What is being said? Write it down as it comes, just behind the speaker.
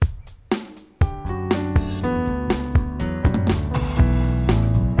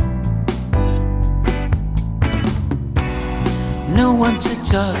one to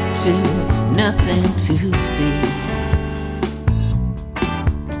talk to, nothing to see.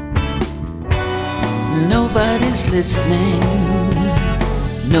 Nobody's listening,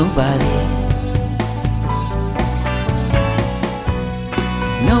 nobody.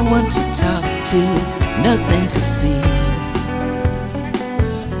 No one to talk to, nothing to see.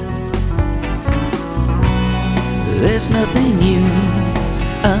 There's nothing new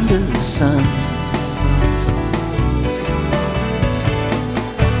under the sun.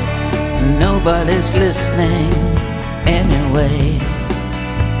 Nobody's listening anyway.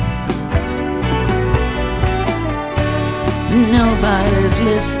 Nobody's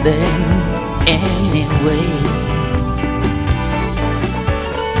listening anyway.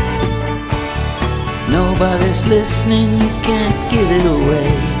 Nobody's listening, you can't give it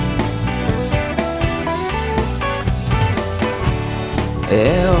away.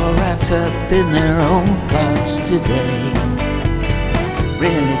 They're all wrapped up in their own thoughts today.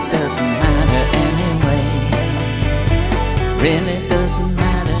 Really doesn't matter anyway. Really doesn't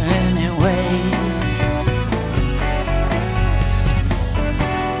matter anyway.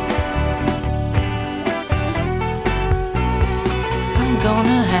 I'm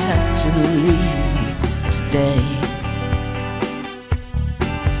gonna have to leave today.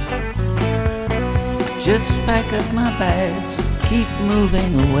 Just pack up my bags, keep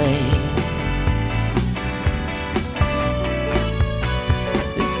moving away.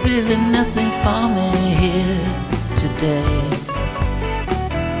 There's really nothing for me here today.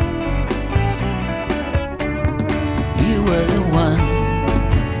 You were the one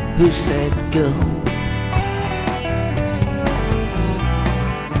who said go.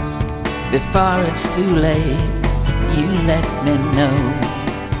 Before it's too late, you let me know.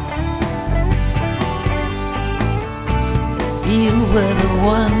 You were the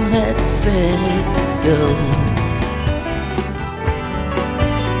one that said go.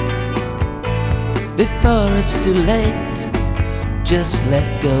 Before it's too late, just let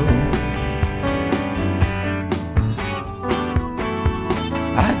go.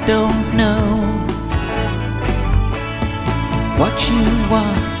 I don't know what you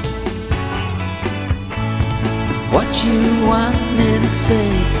want, what you want me to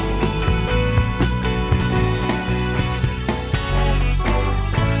say.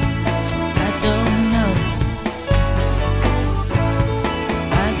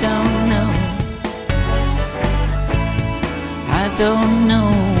 I don't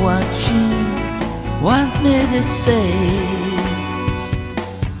know what you want me to say.